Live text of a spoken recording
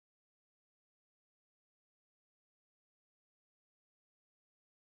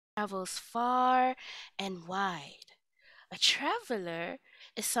travels far and wide. A traveler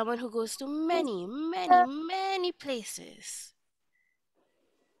is someone who goes to many, many, many places.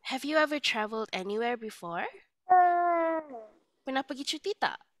 Have you ever traveled anywhere before? Pernah pergi cuti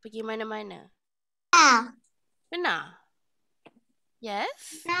tak? Pergi mana-mana? Pernah?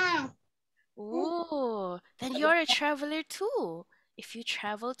 Yes? Oh, then you're a traveler too. If you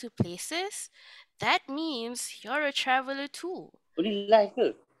travel to places, that means you're a traveler too. Boleh live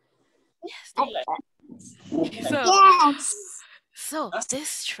ke? Yes, they So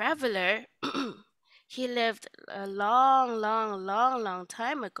this traveler, he lived a long, long, long, long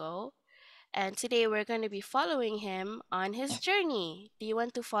time ago, and today we're going to be following him on his journey. Do you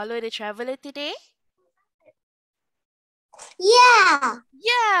want to follow the traveler today? Yeah.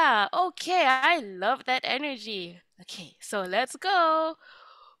 Yeah, okay, I love that energy. Okay, so let's go.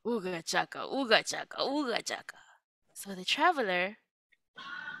 Ooga chaka, ooga chaka, ooga chaka. So the traveler,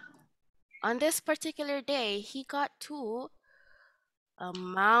 on this particular day, he got to a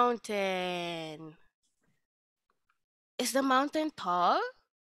mountain. Is the mountain tall?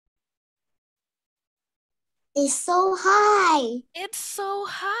 It's so high. It's so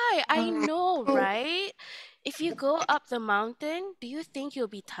high. I know, right? If you go up the mountain, do you think you'll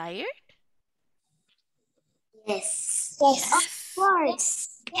be tired? Yes. Yes. Of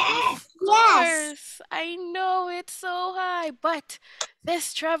course. Of course. I know it's so high, but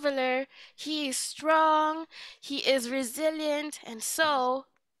this traveler, he is strong, he is resilient, and so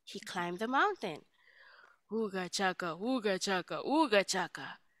he climbed the mountain. Ooga chaka, ooga chaka, ooga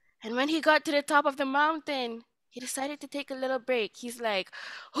chaka. And when he got to the top of the mountain, he decided to take a little break. He's like,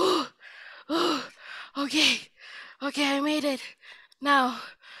 oh, oh, okay, I made it. Now,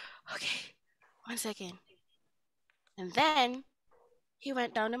 okay, 1 second. And then he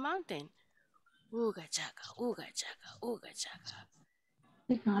went down the mountain. Ooga chaka, ooga chaka, ooga chaka.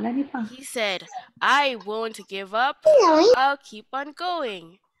 He said, I won't give up. I'll keep on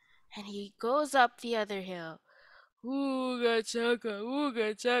going. And he goes up the other hill. Ooga chaka,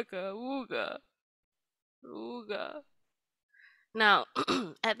 ooga chaka, ooga, ooga. Now,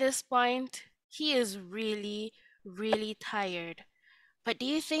 at this point, he is really, really tired. But do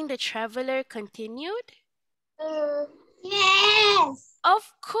you think the traveler continued? Yes.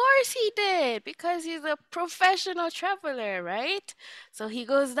 Of course he did, because he's a professional traveler, right? So he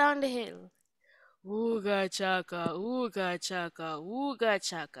goes down the hill. Ooga chaka, ooga chaka, ooga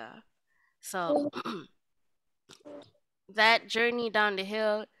chaka. So that journey down the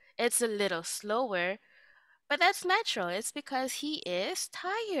hill, it's a little slower, but that's natural. It's because he is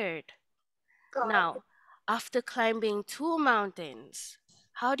tired. Now, after climbing 2 mountains,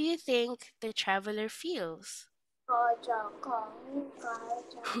 how do you think the traveler feels?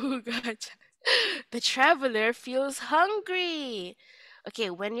 The traveler feels hungry. Okay,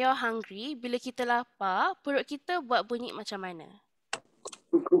 when you're hungry, bila kita lapar, perut kita buat bunyi macam mana?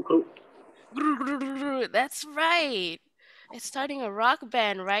 That's right. It's starting a rock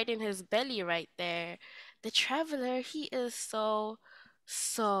band right in his belly right there. The traveler, he is so,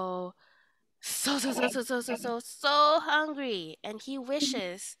 so, so hungry, and he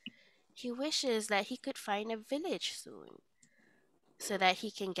wishes that he could find a village soon so that he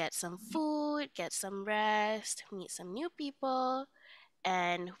can get some food, get some rest, meet some new people,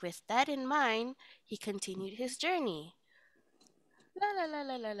 and with that in mind, he continued his journey. La la la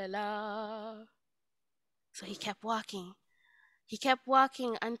la la la la. So he kept walking. He kept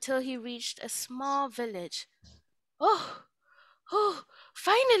walking until he reached a small village. Oh,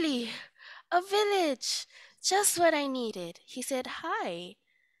 finally, a village! Just what I needed. He said hi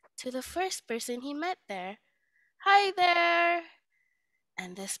to the first person he met there. Hi there!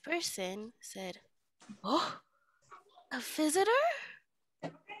 And this person said, oh, a visitor?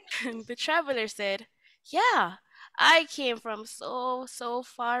 And the traveler said, yeah, I came from so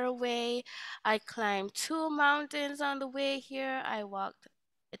far away. I climbed 2 mountains on the way here. I walked.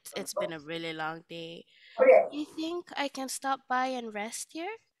 It's been a really long day. You think I can stop by and rest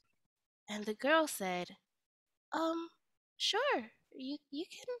here? And the girl said, sure. You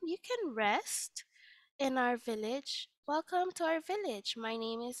can rest in our village. Welcome to our village. My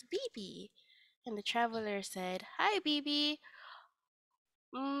name is Bibi. And the traveler said, hi, Bibi.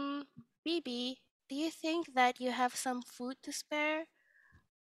 Bibi, do you think that you have some food to spare?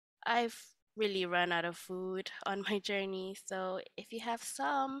 I've really run out of food on my journey, so if you have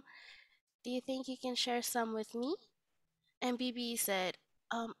some, do you think you can share some with me? And Bibi said,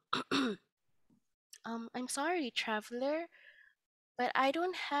 um, I'm sorry, traveler, but I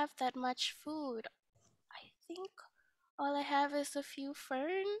don't have that much food. I think all I have is a few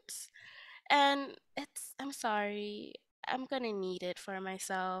ferns, and I'm sorry. I'm gonna need it for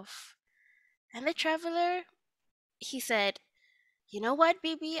myself. And the traveler, he said, you know what,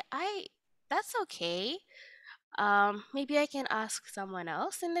 baby? That's okay. Maybe I can ask someone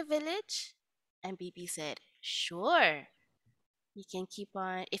else in the village. And Bibi said, sure. You can keep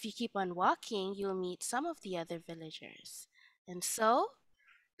on, if you keep on walking, you'll meet some of the other villagers. And so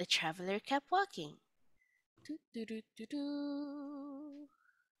the traveler kept walking. Doo, doo, doo, doo, doo.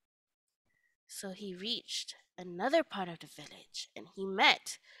 So he reached another part of the village and he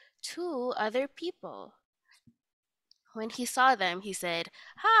met two other people. When he saw them, he said,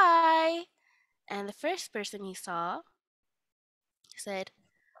 hi. And the first person he saw said,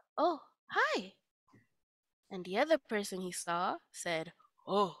 oh, hi. And the other person he saw said,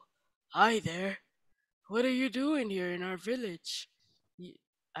 oh, hi there. What are you doing here in our village? Y-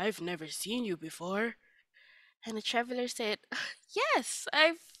 I've never seen you before. And the traveler said, yes,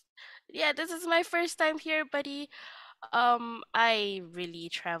 yeah, this is my first time here, buddy. I really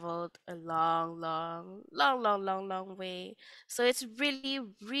traveled a long way. So it's really,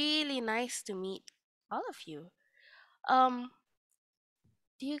 really nice to meet all of you. Um,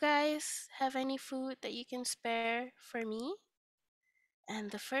 do you guys have any food that you can spare for me?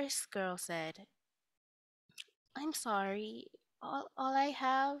 And the first girl said, I'm sorry. All I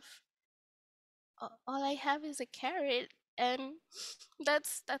have is a carrot, and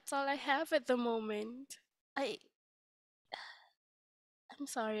that's all I have at the moment. I I'm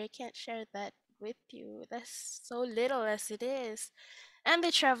sorry, I can't share that with you. That's so little as it is. And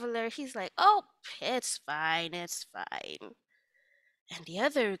the traveler, he's like, "Oh, it's fine." And the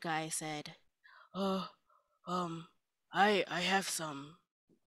other guy said, "Oh, um, I have some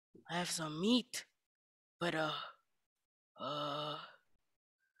meat, but uh, uh,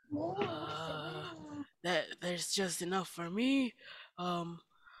 there's just enough for me. Um,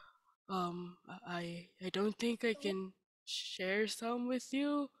 I don't think I can share some with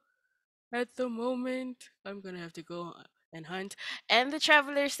you at the moment. I'm gonna have to go and hunt." And the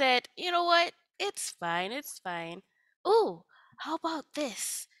traveler said, "You know what? It's fine. It's fine. Oh, how about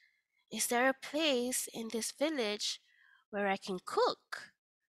this? Is there a place in this village where I can cook?"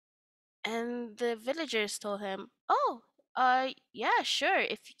 And the villagers told him, "Oh, yeah, sure.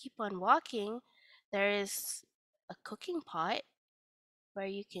 If you keep on walking, there is a cooking pot where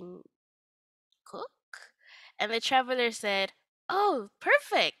you can cook." And the traveler said, "Oh,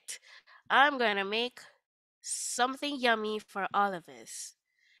 perfect. I'm going to make something yummy for all of us."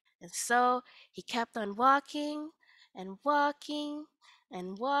 And so he kept on walking and walking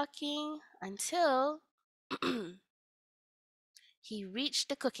and walking until he reached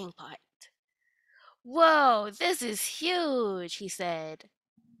the cooking pot. "Whoa, this is huge," he said.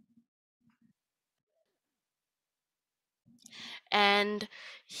 And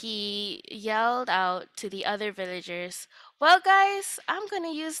he yelled out to the other villagers, "Well, guys, I'm going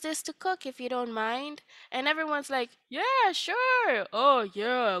to use this to cook if you don't mind." And everyone's like, "Yeah, sure. Oh,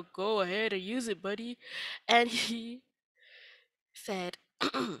 yeah, go ahead and use it, buddy." And he said,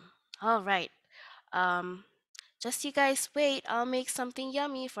 "All right. Um, just you guys wait. I'll make something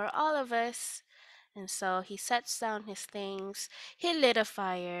yummy for all of us." And so he sets down his things, he lit a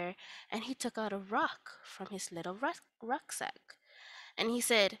fire, and he took out a rock from his little rucksack. And he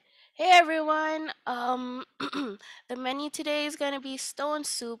said, "Hey everyone, the menu today is gonna be stone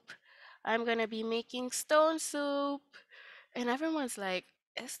soup. I'm gonna be making stone soup." And everyone's like,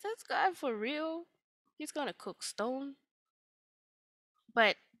 "Is this guy for real? He's gonna cook stone?"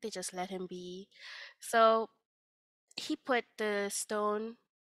 But they just let him be. So he put the stone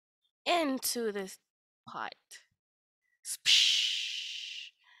into the pot.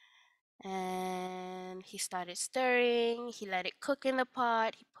 Splash. And he started stirring. He let it cook in the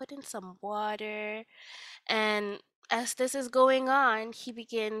pot. He put in some water. And as this is going on, he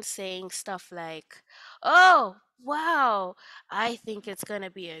begins saying stuff like, "Oh, wow, I think it's going to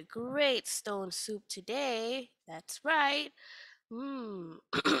be a great stone soup today. That's right. Hmm,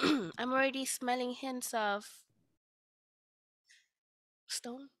 I'm already smelling hints of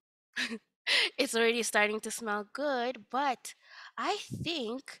stone." It's already starting to smell good, but I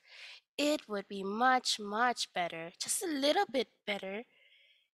think it would be much, much better, just a little bit better,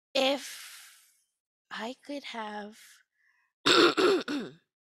 if I could have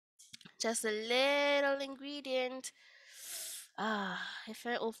just a little ingredient.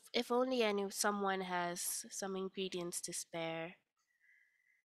 If only I knew someone has some ingredients to spare.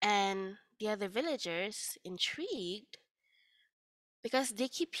 And the other villagers, intrigued, because they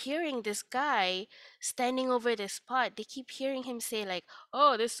keep hearing this guy standing over this pot. They keep hearing him say like,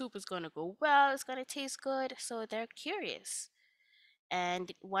 "Oh, this soup is gonna go well. It's gonna taste good." So they're curious,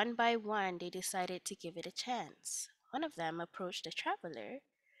 and one by one, they decided to give it a chance. one of them approached the traveler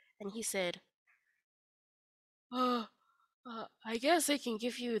and he said, "Uh, I guess I can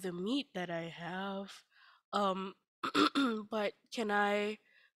give you the meat that I have. Um, but can I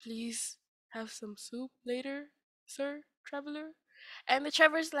please have some soup later, sir, traveler?" And the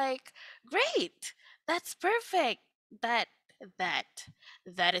traveler's like, "Great, that's perfect. That that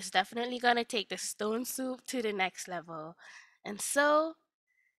that is definitely gonna take the stone soup to the next level." And so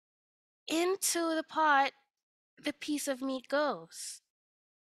into the pot the piece of meat goes.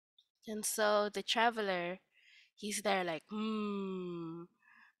 And so the traveler, he's there like, mmm.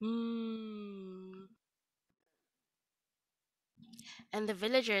 And the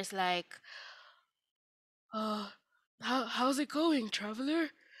villager's like, uh, how's it going, traveler?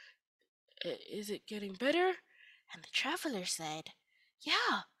 Is it getting better? And the traveler said,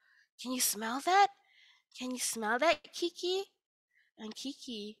 yeah, can you smell that? Can you smell that, Kiki? And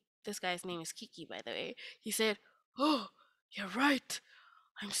Kiki, this guy's name is Kiki, by the way, he said, oh, you're right.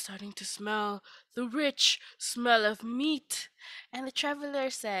 I'm starting to smell the rich smell of meat. And the traveler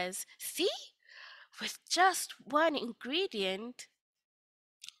says, see, with just one ingredient,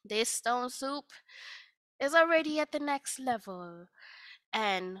 this stone soup is already at the next level.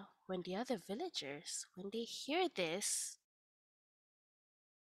 And when the other villagers, when they hear this,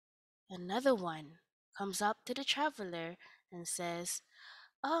 another one comes up to the traveler and says,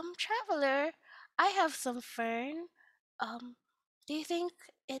 traveler, I have some fern. Um, do you think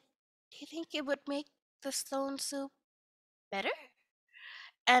it do you think it would make the stone soup better?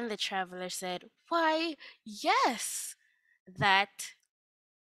 And the traveler said, why, yes, that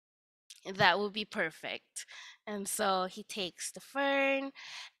that would be perfect. And so he takes the fern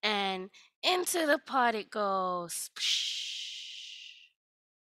and into the pot it goes.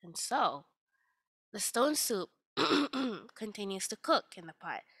 And so the stone soup continues to cook in the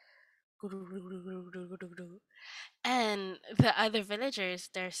pot. And the other villagers,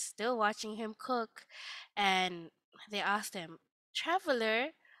 they're still watching him cook. And they asked him, traveler,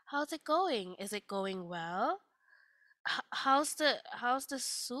 how's it going? Is it going well? How's the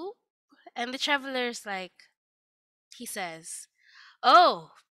soup? And the traveler's like, he says,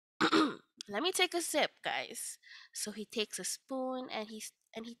 oh, let me take a sip, guys. So he takes a spoon and he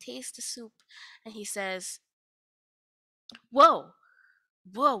tastes the soup and he says, whoa,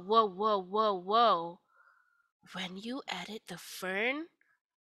 whoa, whoa, whoa, whoa, whoa. When you added the fern,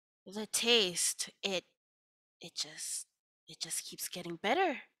 the taste, it just it just keeps getting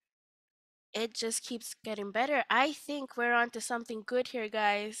better. It just keeps getting better. I think we're onto something good here,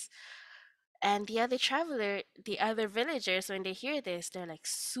 guys. And the other villagers, when they hear this, they're like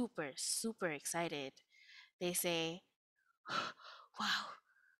super, super excited. They say, "Wow!"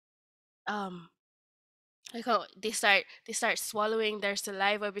 Um, like how they start swallowing their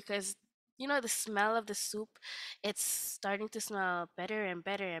saliva because the smell of the soup. It's starting to smell better and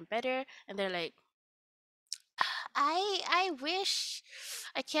better and better, and they're like, I wish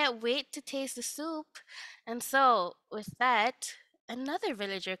I can't wait to taste the soup. And so with that, another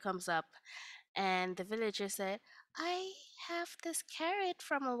villager comes up and the villager said, I have this carrot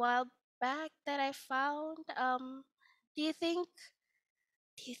from a while back that I found. Do you think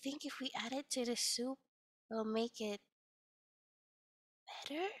if we add it to the soup it'll make it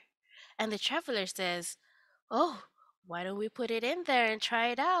better? And the traveler says, oh, why don't we put it in there and try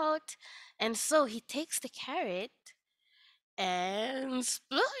it out? And so he takes the carrot and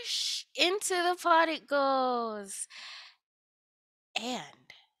sploosh into the pot it goes.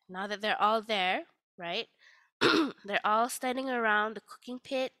 And now that they're all there, right? They're all standing around the cooking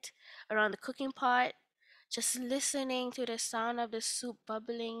pit, around the cooking pot, just listening to the sound of the soup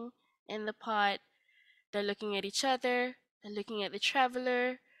bubbling in the pot. They're looking at each other, they're looking at the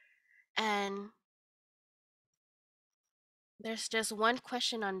traveler, and there's just one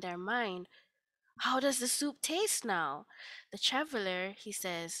question on their mind. How does the soup taste now? The traveler, he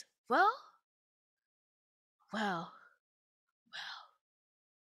says, well,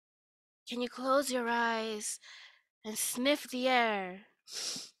 can you close your eyes and sniff the air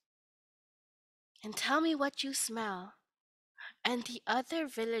and tell me what you smell? And the other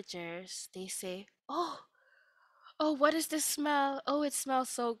villagers, they say, oh, what is this smell? Oh, it smells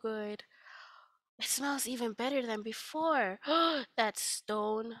so good. It smells even better than before. That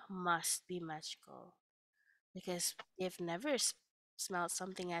stone must be magical because they've never smelled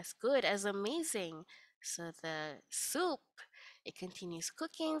something as good, as amazing. So the soup, it continues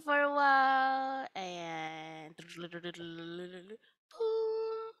cooking for a while and boom,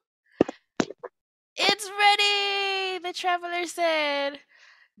 it's ready, the traveler said.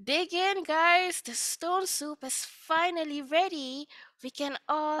 Dig in, guys. The stone soup is finally ready. We can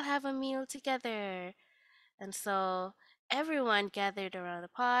all have a meal together. And so everyone gathered around the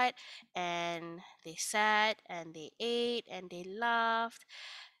pot and they sat and they ate and they laughed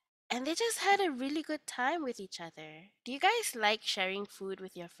and they just had a really good time with each other. Do you guys like sharing food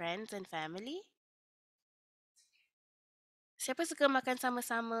with your friends and family? Siapa suka makan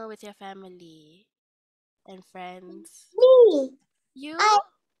sama-sama with your family and friends? Me. You? I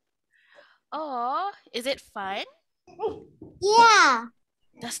Oh, is it fun? yeah.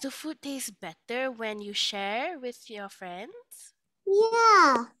 Does the food taste better when you share with your friends?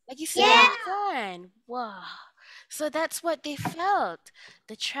 Yeah. Lagi Yeah. sedap kan? Wah. So that's what they felt.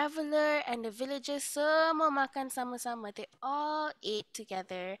 The traveler and the villagers semua makan sama-sama. They all ate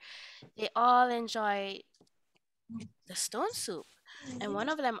together. They all enjoyed the stone soup. And one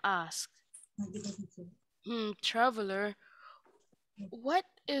of them asked, traveler, what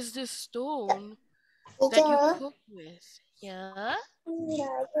is this stone that you Teacher. cook with? Yeah?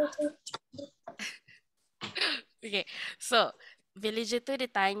 Okay, so villager tu dia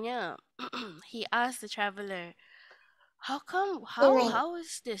tanya, he asked the traveler, how come, how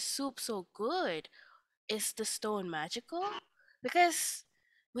is this soup so good? Is the stone magical? Because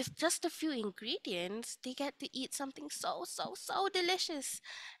with just a few ingredients, they get to eat something so, so, so delicious.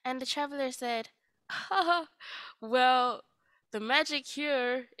 And the traveler said, well, the magic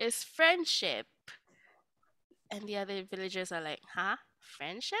here is friendship. And the other villagers are like, huh?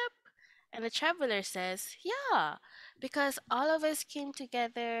 Friendship? And the traveler says, yeah, because all of us came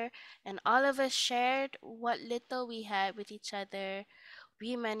together and all of us shared what little we had with each other.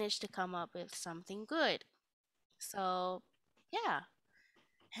 We managed to come up with something good. So, yeah.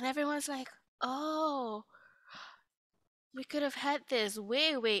 And everyone's like, oh, we could have had this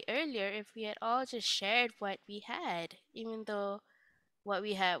way, way earlier if we had all just shared what we had, even though what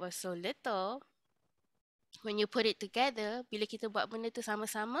we had was so little. When you put it together, bila kita buat benda tu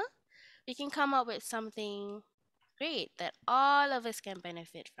sama-sama, we can come up with something great that all of us can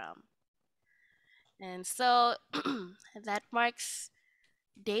benefit from. And so that marks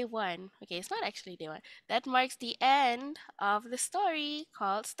day one. Okay, it's not actually day one. That marks the end of the story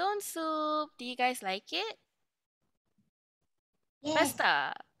called Stone Soup. Do you guys like it? Yes.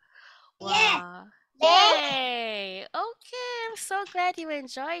 Basta. Yes. Wow. Yes. Yay. Okay, I'm so glad you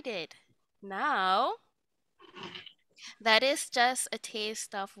enjoyed it. Now, that is just a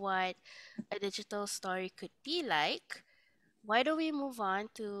taste of what a digital story could be like. Why don't we move on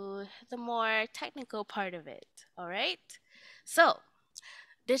to the more technical part of it? All right. So,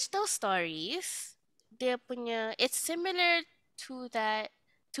 digital stories, dia punya, it's similar to that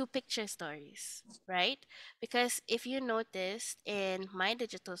to picture stories, right? Because if you noticed in my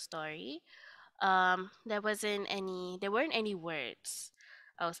digital story, there weren't any words.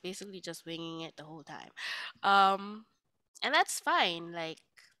 I was basically just winging it the whole time. And that's fine, like,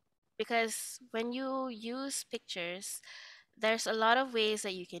 because when you use pictures, there's a lot of ways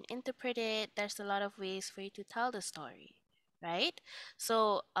that you can interpret it. There's a lot of ways for you to tell the story, right?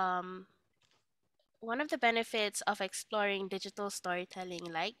 So, one of the benefits of exploring digital storytelling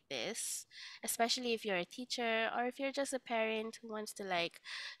like this, especially if you're a teacher or if you're just a parent who wants to like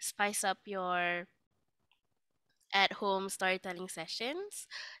spice up your at home storytelling sessions,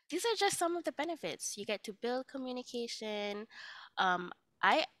 these are just some of the benefits. You get to build communication. Um,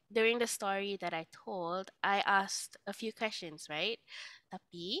 I During the story that I told, I asked a few questions, right?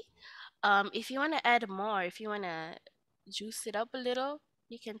 Tapi, if you want to add more, if you want to juice it up a little,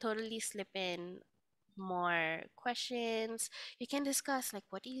 you can totally slip in more questions. You can discuss like,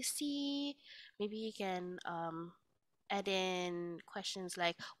 what do you see? Maybe you can add in questions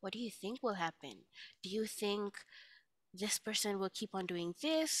like, what do you think will happen? Do you think this person will keep on doing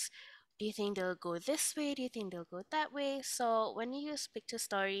this? Do you think they'll go this way? Do you think they'll go that way? So when you use picture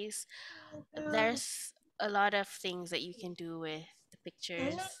stories, there's a lot of things that you can do with the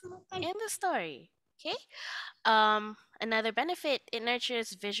pictures in the story. Okay. Another benefit, it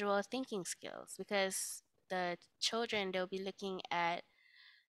nurtures visual thinking skills because the children, they'll be looking at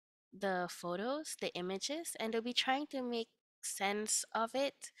the photos, the images, and they'll be trying to make sense of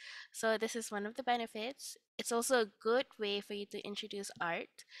it. So, this is one of the benefits. It's also a good way for you to introduce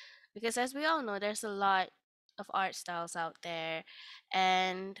art because, as we all know, there's a lot of art styles out there.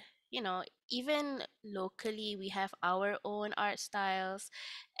 And, even locally, we have our own art styles,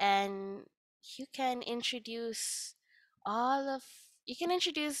 and you can introduce all of you can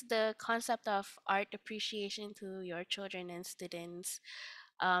introduce the concept of art appreciation to your children and students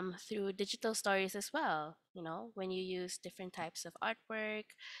through digital stories as well, when you use different types of artwork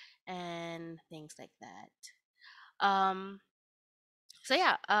and things like that. Um, so,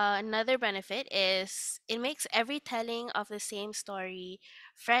 yeah, another benefit is it makes every telling of the same story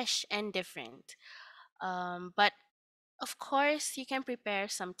fresh and different. But of course, you can prepare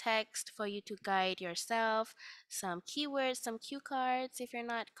some text for you to guide yourself, some keywords, some cue cards if you're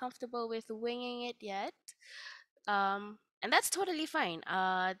not comfortable with winging it yet. And that's totally fine.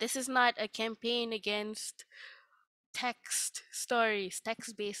 This is not a campaign against text-based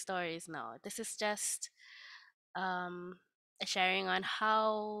stories. No, this is just um, a sharing on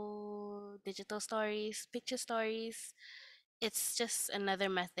how digital stories, picture stories, it's just another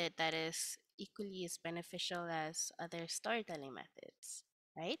method that is equally as beneficial as other storytelling methods,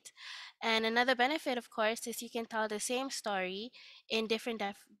 right? And another benefit, of course, is you can tell the same story in different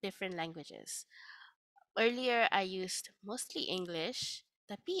languages. Earlier, I used mostly English.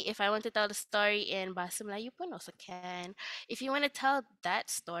 Tapi if I want to tell the story in Bahasa Melayu pun also can. If you want to tell that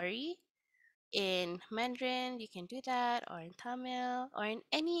story in Mandarin, you can do that, or in Tamil, or in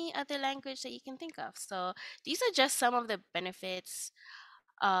any other language that you can think of. So these are just some of the benefits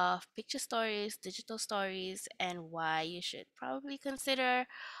of picture stories, digital stories, and why you should probably consider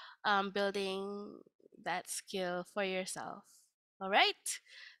building that skill for yourself. All right.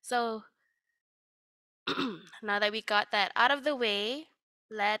 So now that we got that out of the way,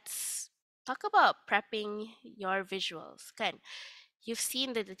 let's talk about prepping your visuals. Kan, you've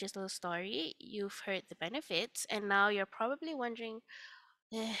seen the digital story, you've heard the benefits, and now you're probably wondering,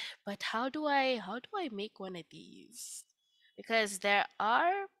 but how do I make one of these? Because there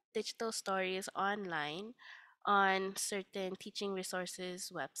are digital stories online on certain teaching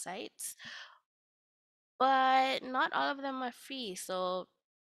resources websites, but not all of them are free. So,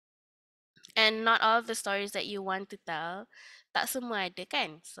 and not all of the stories that you want to tell, tak semua ada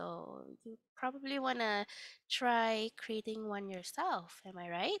kan? So you probably want to try creating one yourself. Am I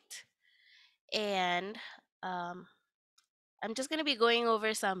right? And um, I'm just going to be going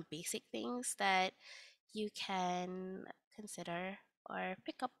over some basic things that you can consider or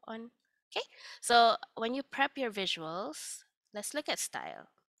pick up on. Okay, so when you prep your visuals, let's look at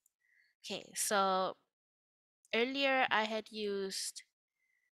style. Okay, so earlier I had used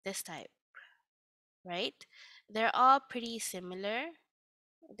this type, right? They're all pretty similar.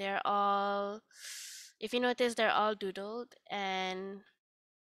 They're all, if you notice, they're all doodled, and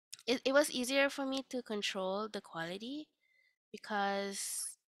it was easier for me to control the quality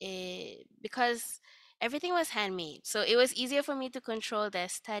because everything was handmade. So it was easier for me to control the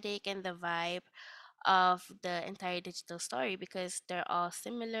aesthetic and the vibe of the entire digital story because they're all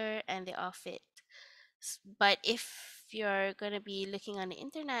similar and they all fit. But if you're going to be looking on the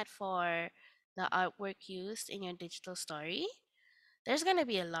internet for the artwork used in your digital story, there's going to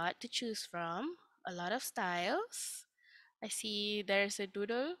be a lot to choose from, a lot of styles. I see there's a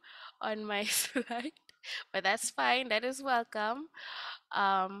doodle on my slide, but that's fine. That is welcome.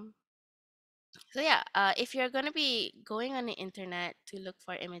 Um, so yeah, if you're gonna be going on the internet to look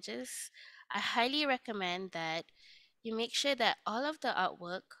for images, I highly recommend that you make sure that all of the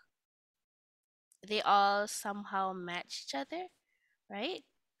artwork they all somehow match each other, right?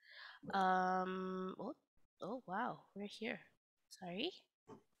 Oh, oh wow, we're here. Sorry.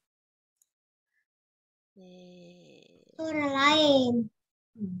 Suara lain.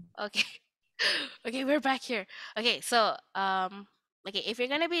 Okay. Okay, we're back here. Okay, so okay, if you're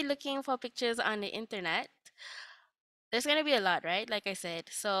gonna be looking for pictures on the internet, there's gonna be a lot, right? Like I said.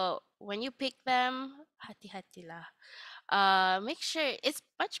 So when you pick them, hati-hati lah. Make sure it's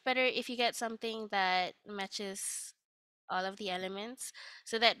much better if you get something that matches all of the elements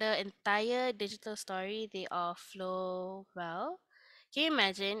so that the entire digital story they all flow well. Can you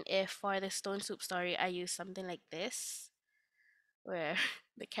imagine if for the stone soup story I use something like this? Where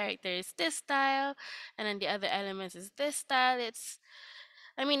the character is this style and then the other elements is this style.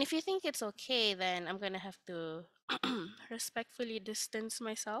 I mean, if you think it's okay, then I'm gonna have to respectfully distance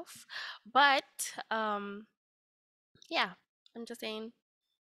myself. But yeah, I'm just saying,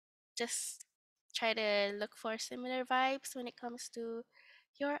 just try to look for similar vibes when it comes to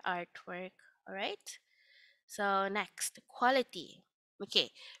your artwork. All right. So next, quality.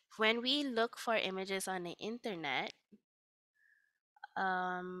 Okay, when we look for images on the internet,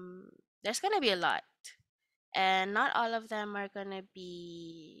 um, there's gonna be a lot, and not all of them are gonna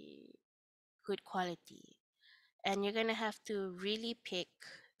be good quality. And you're gonna have to really pick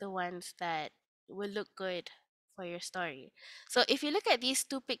the ones that will look good for your story. So if you look at these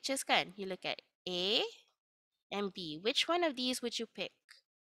two pictures, can you look at A and B? Which one of these would you pick?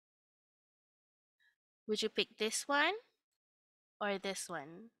 Would you pick this one or this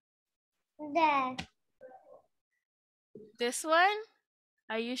one? Udah. This one?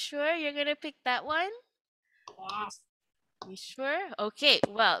 Are you sure you're gonna pick that one? Yes. You sure? Okay,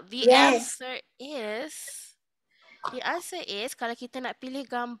 well, the Yes. answer is The answer is kalau kita nak pilih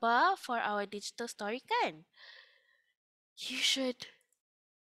gambar for our digital story kan, you should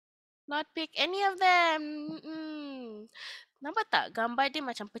not pick any of them. Nampak tak gambar dia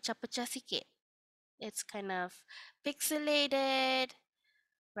macam pecah-pecah sikit? It's kind of pixelated,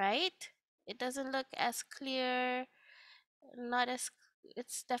 right? It doesn't look as clear, not as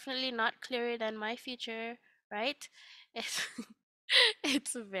it's definitely not clearer than my future, right? It's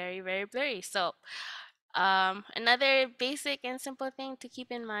it's very very blurry. So, another basic and simple thing to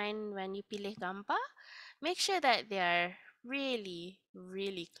keep in mind when you pilih gambar, make sure that they are really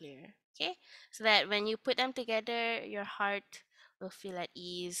really clear, okay? So that when you put them together, your heart will feel at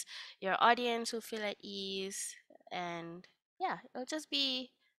ease, your audience will feel at ease, and yeah, it'll just be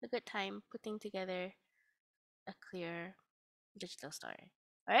a good time putting together a clear digital story.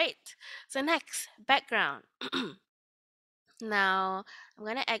 All right. So next, background. Now I'm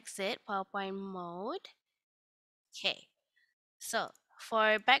gonna exit PowerPoint mode. Okay. So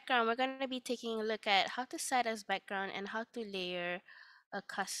for background, we're gonna be taking a look at how to set as background and how to layer a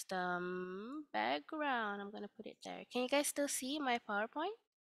custom background. I'm gonna put it there. Can you guys still see my PowerPoint?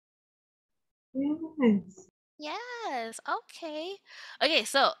 Yes. Yes. Okay. Okay.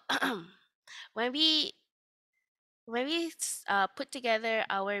 So when we put together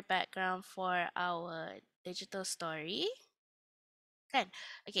our background for our digital story, kan?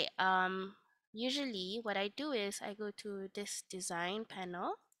 Okay, usually what I do is I go to this design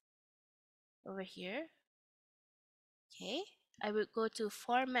panel over here. Okay, I would go to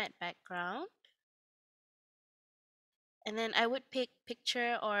format background, and then I would pick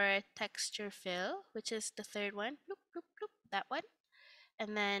picture or texture fill, which is the third one. Bloop, bloop, bloop, that one.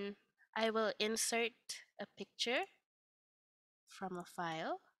 And then I will insert a picture from a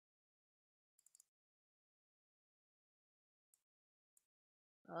file.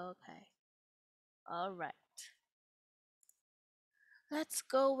 Okay, all right. Let's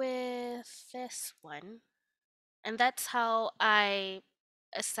go with this one. And that's how I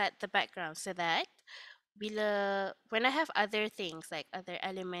set the background so that when I have other things like other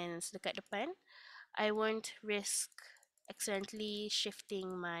elements look at the pen, I won't risk accidentally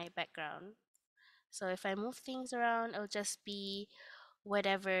shifting my background. So if I move things around, it'll just be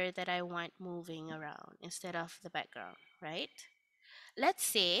whatever that I want moving around instead of the background, right? Let's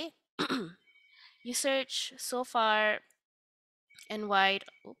say you search so far and wide.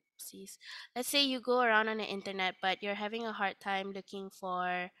 Oopsies. Let's say you go around on the internet, but you're having a hard time looking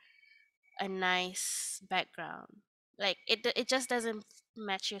for a nice background. Like it just doesn't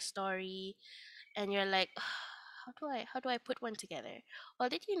match your story, and you're like, how do I put one together? Well,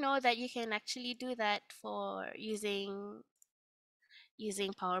 did you know that you can actually do that for using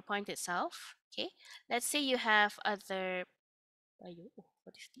PowerPoint itself? Okay, let's say you have other. Ayo,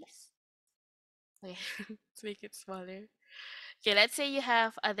 what is this? Okay, let's make it smaller. Okay, let's say you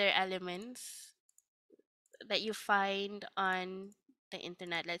have other elements that you find on the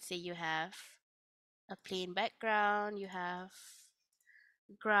internet. Let's say you have a plain background, you have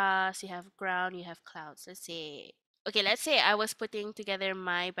grass, you have ground, you have clouds. Let's say I was putting together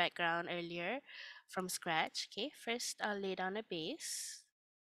my background earlier from scratch. Okay, first I'll lay down a base,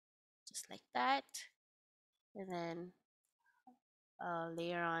 just like that, and then I'll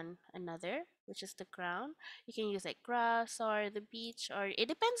layer on another, which is the ground. You can use like grass or the beach, or it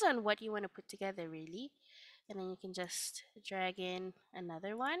depends on what you want to put together, really. And then you can just drag in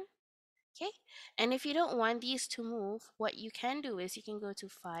another one. Okay, and if you don't want these to move, what you can do is you can go to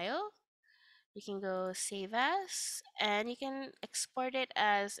File, you can go Save As, and you can export it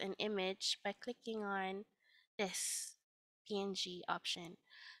as an image by clicking on this PNG option.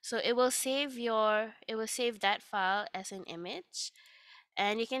 So it will save that file as an image,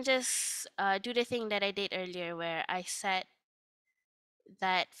 and you can just do the thing that I did earlier where I set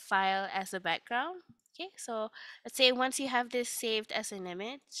that file as a background. Okay, so let's say once you have this saved as an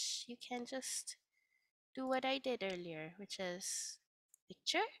image, you can just do what I did earlier, which is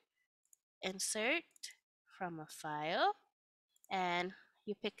picture, insert from a file, and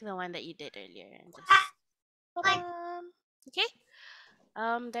you pick the one that you did earlier and just ba-bam. Okay.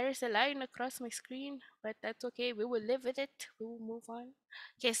 There is a line across my screen, but that's okay. We will live with it. We will move on.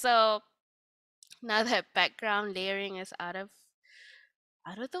 Okay, so now that background layering is out of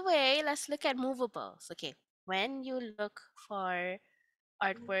the way, let's look at movables. Okay, when you look for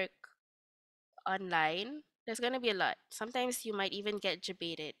artwork online, there's gonna be a lot. Sometimes you might even get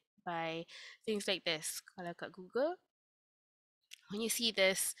debated by things like this. Kalau kat Google, when you see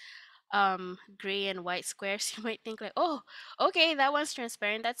this gray and white squares, you might think like, oh, okay, that one's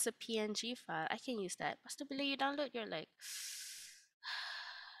transparent. That's a PNG file. I can use that. Basta bila you download, you're like,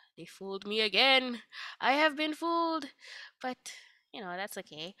 They fooled me again. I have been fooled. But, that's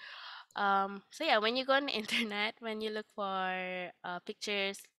okay. So yeah, when you go on the internet, when you look for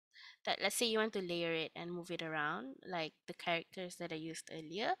pictures that, let's say you want to layer it and move it around, like the characters that I used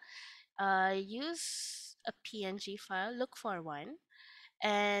earlier, use a PNG file, look for one,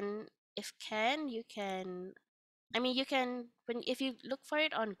 and if can, you can. I mean, you can when if you look for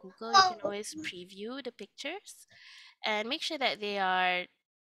it on Google, you can No. always preview the pictures and make sure that they are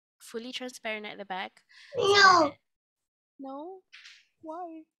fully transparent at the back, so that No. no,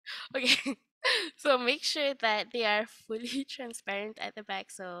 why? Okay, so make sure that they are fully transparent at the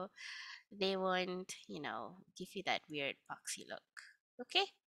back, so they won't, give you that weird boxy look. Okay.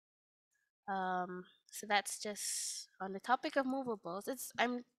 So that's just on the topic of movables.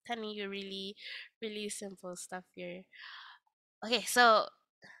 I'm telling you really, really simple stuff here. Okay, so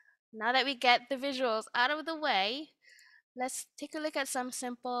now that we get the visuals out of the way, let's take a look at some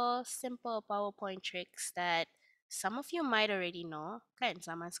simple PowerPoint tricks that some of you might already know. Kan,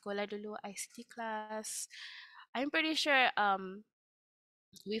 sama sekolah dulu, ICT class. I'm pretty sure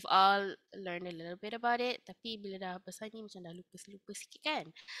we've all learned a little bit about it, tapi bila dah besar ni macam dah lupa-lupa sikit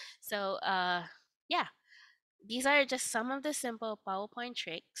kan. So, yeah, these are just some of the simple PowerPoint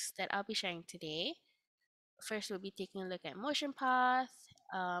tricks that I'll be sharing today. First, we'll be taking a look at motion path,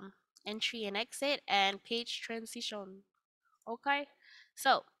 entry and exit, and page transition. Okay,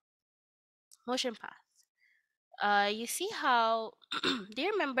 so motion path. You see how? Do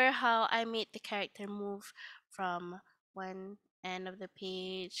you remember how I made the character move from one end of the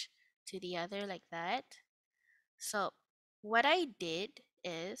page to the other like that? So, what I did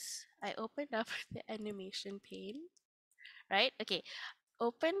is I opened up the animation pane, right? Okay,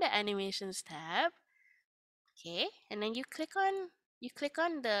 open the animations tab. Okay, and then you click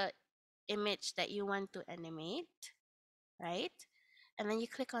on the image that you want to animate, right? And then you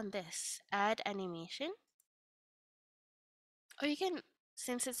click on this, add animation. Or you can,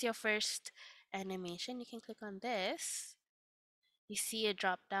 since it's your first animation, you can click on this. You see a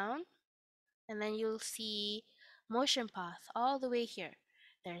drop down, and then you'll see motion path all the way here.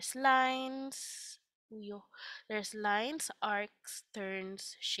 There's lines, yo, there's lines, arcs,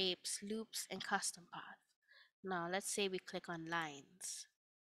 turns, shapes, loops, and custom path. Now let's say we click on lines.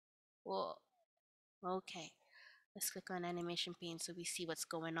 Whoa, okay. Let's click on animation pane so we see what's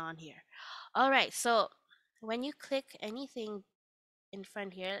going on here. All right, so when you click anything in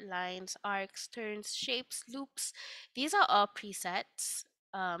front here, lines, arcs, turns, shapes, loops, these are all presets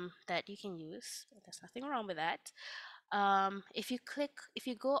that you can use. There's nothing wrong with that. If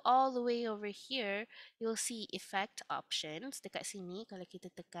you go all the way over here, you'll see effect options. Dekat sini, kalau kita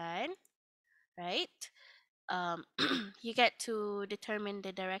tekan, right? You get to determine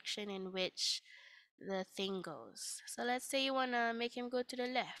the direction in which the thing goes. So let's say you want to make him go to the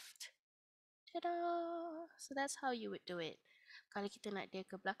left. Ta-da! So that's how you would do it. Kalau kita nak dia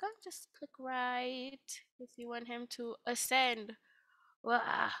ke belakang, just click right. If you want him to ascend,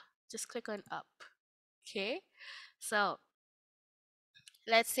 wah, just click on up. Okay? So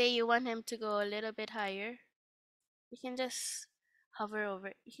let's say you want him to go a little bit higher. You can just hover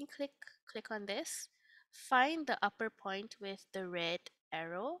over. You can click on this. Find the upper point with the red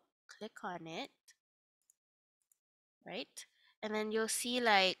arrow. Click on it, right? And then you'll see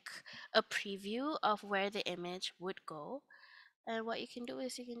like a preview of where the image would go. And what you can do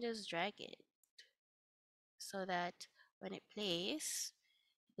is you can just drag it so that when it plays,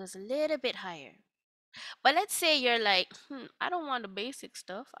 it goes a little bit higher. But let's say you're like, I don't want the basic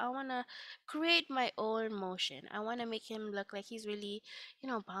stuff. I want to create my own motion. I want to make him look like he's really,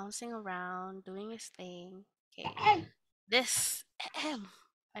 bouncing around, doing his thing. Okay. This,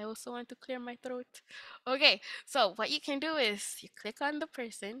 I also want to clear my throat. Okay. So what you can do is you click on the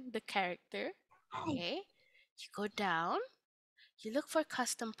person, the character. Okay. You go down, you look for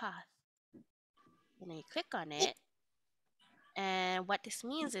custom path. And then you click on it. And what this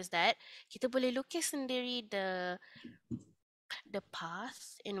means is that kita boleh lukis sendiri the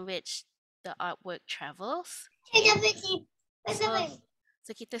path in which the artwork travels. Okay. So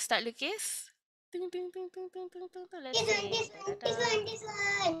so kita start lukis. Tung, tung, tung, tung, tung, tung, tung, tung. Let's say da, da, da.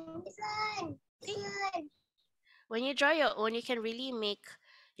 See? When you draw your own, you can really make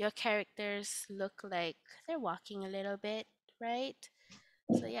your characters look like they're walking a little bit, right?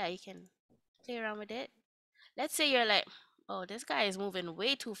 So yeah, you can play around with it. Let's say you're like, oh, this guy is moving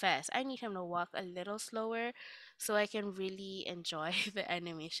way too fast. I need him to walk a little slower so I can really enjoy the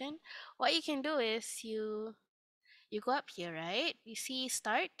animation. What you can do is you go up here, right? You see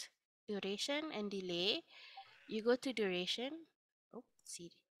start, duration, and delay. You go to duration. Oh,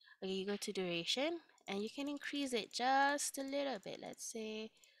 see. Okay, you go to duration and you can increase it just a little bit. Let's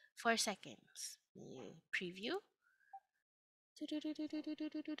say 4 seconds. Preview.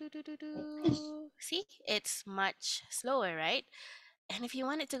 See, it's much slower, right? And if you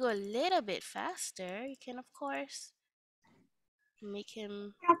want it to go a little bit faster, you can, of course, make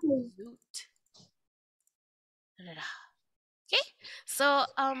him zoot. Okay, so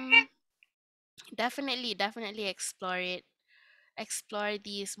definitely explore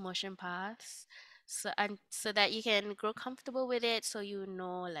these motion paths, so that you can grow comfortable with it, so you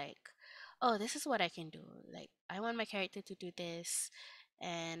know, like, oh, this is what I can do. Like, I want my character to do this,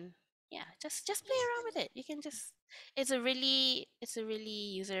 and yeah, just play around with it. You can just it's a really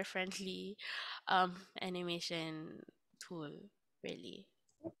user friendly animation tool, really,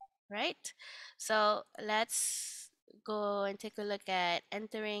 right? So let's go and take a look at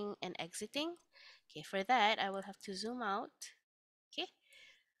entering and exiting. Okay, for that, I will have to zoom out. Okay,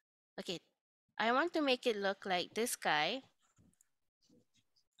 okay. I want to make it look like this guy.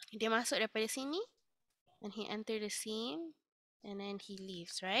 Dia masuk daripada sini, and he entered the scene, and then he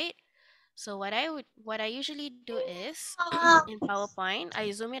leaves, right? So what I usually do is in PowerPoint,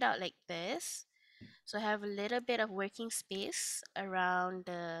 I zoom it out like this. So I have a little bit of working space around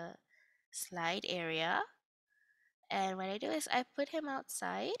the slide area. And what I do is I put him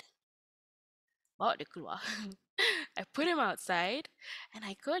outside. Oh, dia keluar. I put him outside, and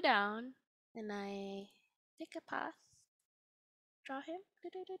I go down, and I pick a path, draw him,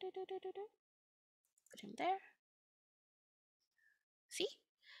 put him there. See?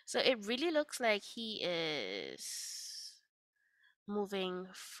 So it really looks like he is moving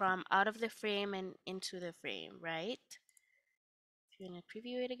from out of the frame and into the frame, right? If you want to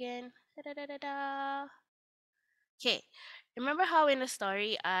preview it again. Da-da-da-da-da. Okay. Remember how in the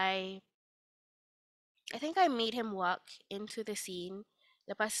story I think I made him walk into the scene.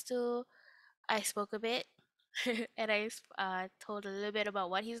 Lepas tu, I spoke a bit and I told a little bit about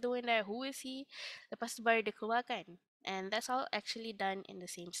what he's doing there, who is he. Lepas tu baru dia keluarkan. And that's all actually done in the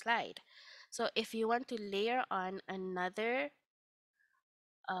same slide. So if you want to layer on another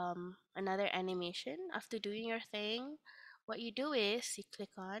animation after doing your thing, what you do is you click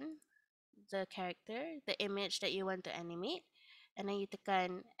on the character, the image that you want to animate, and then you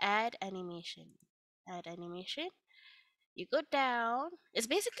tekan add animation. Add animation. You go down. It's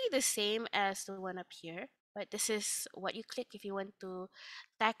basically the same as the one up here, but this is what you click if you want to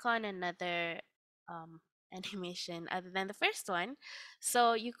tack on another animation other than the first one.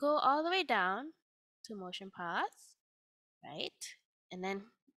 So you go all the way down to motion path, right? And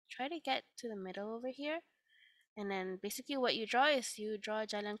then try to get to the middle over here. And then basically what you draw is you draw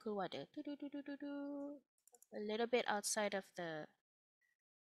jalan keluar dia. A little bit outside of the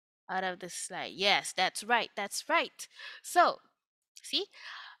slide. Yes, that's right. That's right. So, see?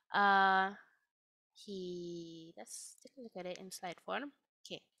 Uh let's take a look at it in slide form.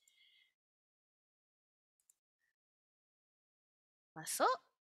 Okay. Masuk.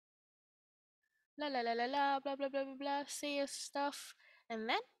 La la la la la blah blah blah blah blah. Say your stuff. And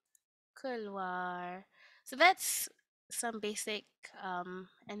then keluar. So that's some basic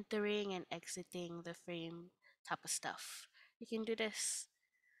entering and exiting the frame type of stuff. You can do this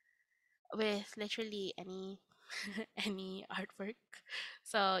with literally any any artwork.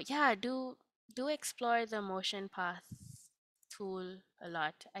 So yeah, do explore the motion path tool a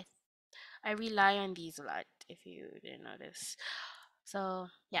lot. I rely on these a lot, if you didn't notice. So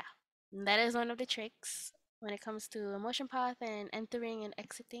yeah, that is one of the tricks when it comes to motion path and entering and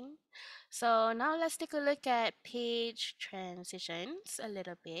exiting. So now let's take a look at page transitions a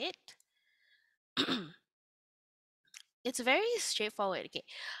little bit. It's very straightforward. Okay.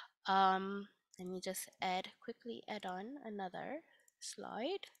 Let me just quickly add on another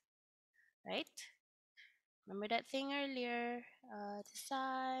slide, right? Remember that thing earlier?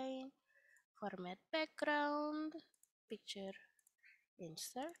 Design, format background, picture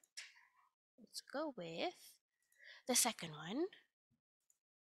insert. Let's go with the second one.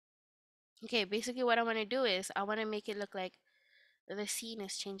 Okay, basically what I want to do is I want to make it look like the scene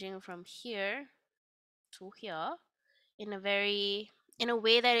is changing from here to here in a way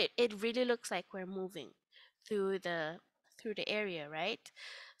that it really looks like we're moving through the area, right?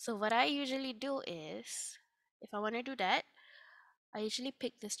 So what I usually do is, if I want to do that, I usually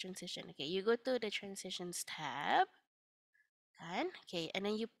pick this transition. Okay, you go to the transitions tab, and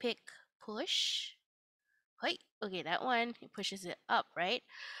then you pick push. Hey, okay, that one it pushes it up, right?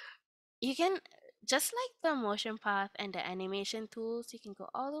 You can, just like the motion path and the animation tools, you can go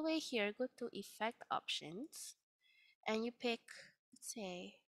all the way here, go to effect options, and you pick, let's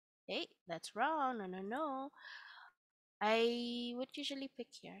say, hey, that's wrong, no, no, no. I would usually pick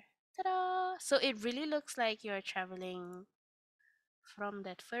here. Ta-da! So it really looks like you're traveling from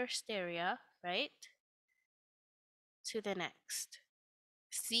that first area, right, to the next.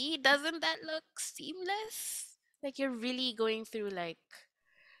 See, doesn't that look seamless? Like you're really going through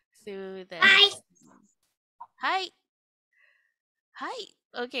through Hi. this. Hi, hi.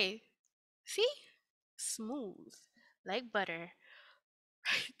 Okay, see, smooth like butter.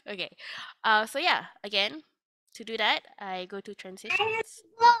 Okay. So yeah, again, to do that, I go to transitions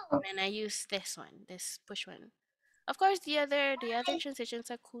Go. and I use this one, this push one. Of course, the other transitions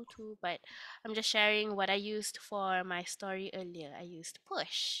are cool too, but I'm just sharing what I used for my story earlier. I used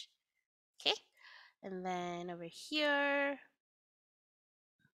push. Okay. And then over here,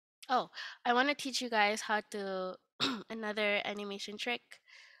 oh, I want to teach you guys how to another animation trick,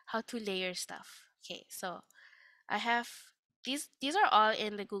 how to layer stuff. Okay, so I have these are all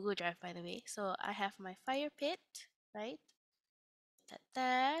in the Google Drive, by the way. So I have my fire pit, right? That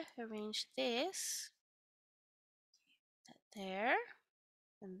there, arrange this, that there,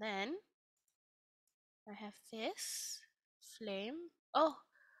 and then I have this flame. Oh,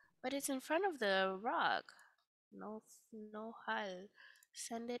 but it's in front of the rug. No, no hull.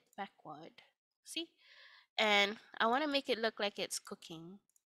 Send it backward. See? And I want to make it look like it's cooking,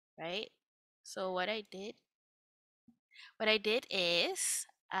 right? So what I did is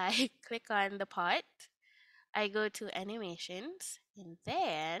I click on the pot, I go to animations, and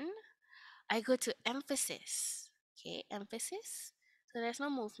then I go to emphasis. Okay, emphasis. So there's no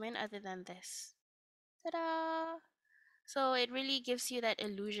movement other than this. Ta-da! So it really gives you that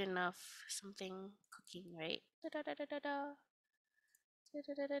illusion of something cooking, right? Da-da-da-da-da-da.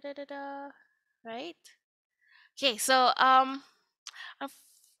 Da-da-da-da-da-da. Right? Okay, so Unf-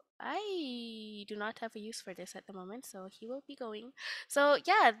 I do not have a use for this at the moment, so he will be going. So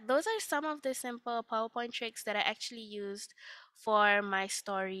yeah, those are some of the simple PowerPoint tricks that I actually used for my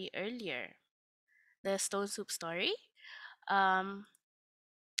story earlier, the Stone Soup story. Um,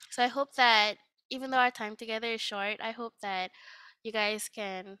 so I hope that even though our time together is short, I hope that you guys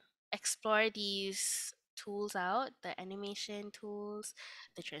can explore these tools out, the animation tools,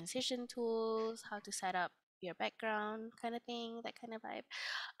 the transition tools, how to set up your background kind of thing, that kind of vibe.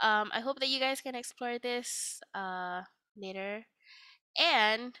 I hope that you guys can explore this later.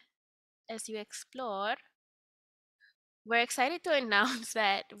 And as you explore, we're excited to announce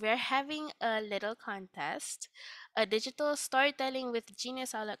that we're having a little contest, a digital storytelling with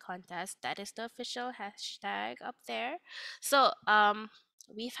Genius Outlet contest. That is the official hashtag up there. So,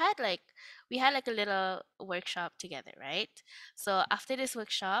 we've had like we had like a little workshop together, right? So after this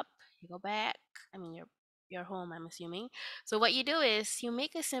workshop, you go back. I mean, you're home, I'm assuming. So what you do is you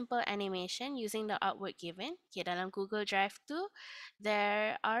make a simple animation using the artwork given. Okay, dalam Google Drive too.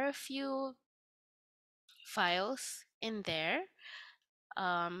 There are a few files in there.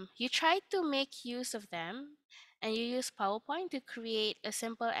 You try to make use of them and you use PowerPoint to create a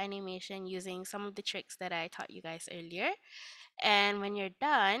simple animation using some of the tricks that I taught you guys earlier. And when you're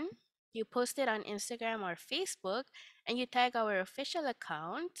done, you post it on Instagram or Facebook and you tag our official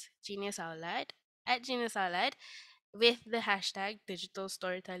account, Genius Outlet, at Genius Outlet, with the hashtag digital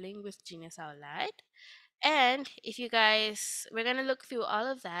storytelling with Genius Outlet. And if you guys, we're gonna look through all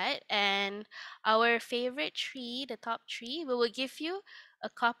of that, and our favorite tree, the top tree, we will give you a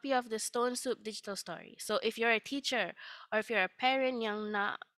copy of the Stone Soup digital story. So if you're a teacher or if you're a parent, young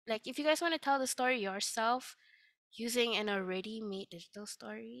not like if you guys want to tell the story yourself using an already made digital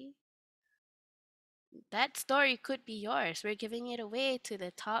story, that story could be yours. We're giving it away to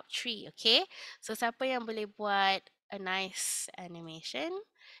the top three, okay? So siapa yang boleh buat a nice animation?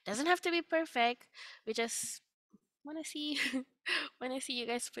 Doesn't have to be perfect. We just want to see want to see you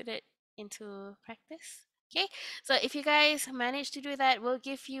guys put it into practice. Okay, so if you guys manage to do that, we'll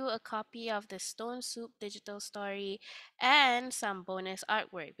give you a copy of the Stone Soup digital story and some bonus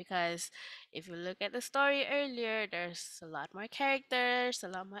artwork, because if you look at the story earlier, there's a lot more characters, a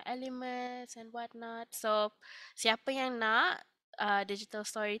lot more elements and whatnot. So siapa yang nak digital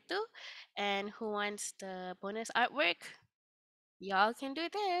story too and who wants the bonus artwork, y'all can do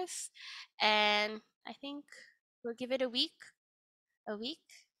this. And I think we'll give it a week. A week?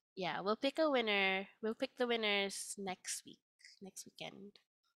 Yeah, we'll pick a winner. We'll pick the winners next week, next weekend.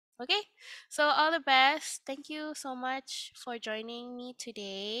 Okay? So all the best. Thank you so much for joining me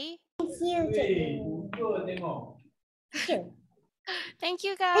today. Thank you. Teacher. Thank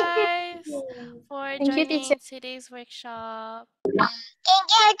you Thank guys you. for Thank you, teacher. joining today's workshop.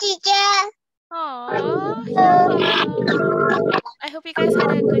 Thank you, teacher. Aw, you're welcome. I hope you guys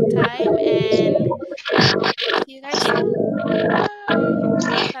had a good time and see you guys soon. Bye.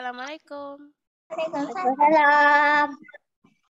 Assalamualaikum. Waalaikumsalam.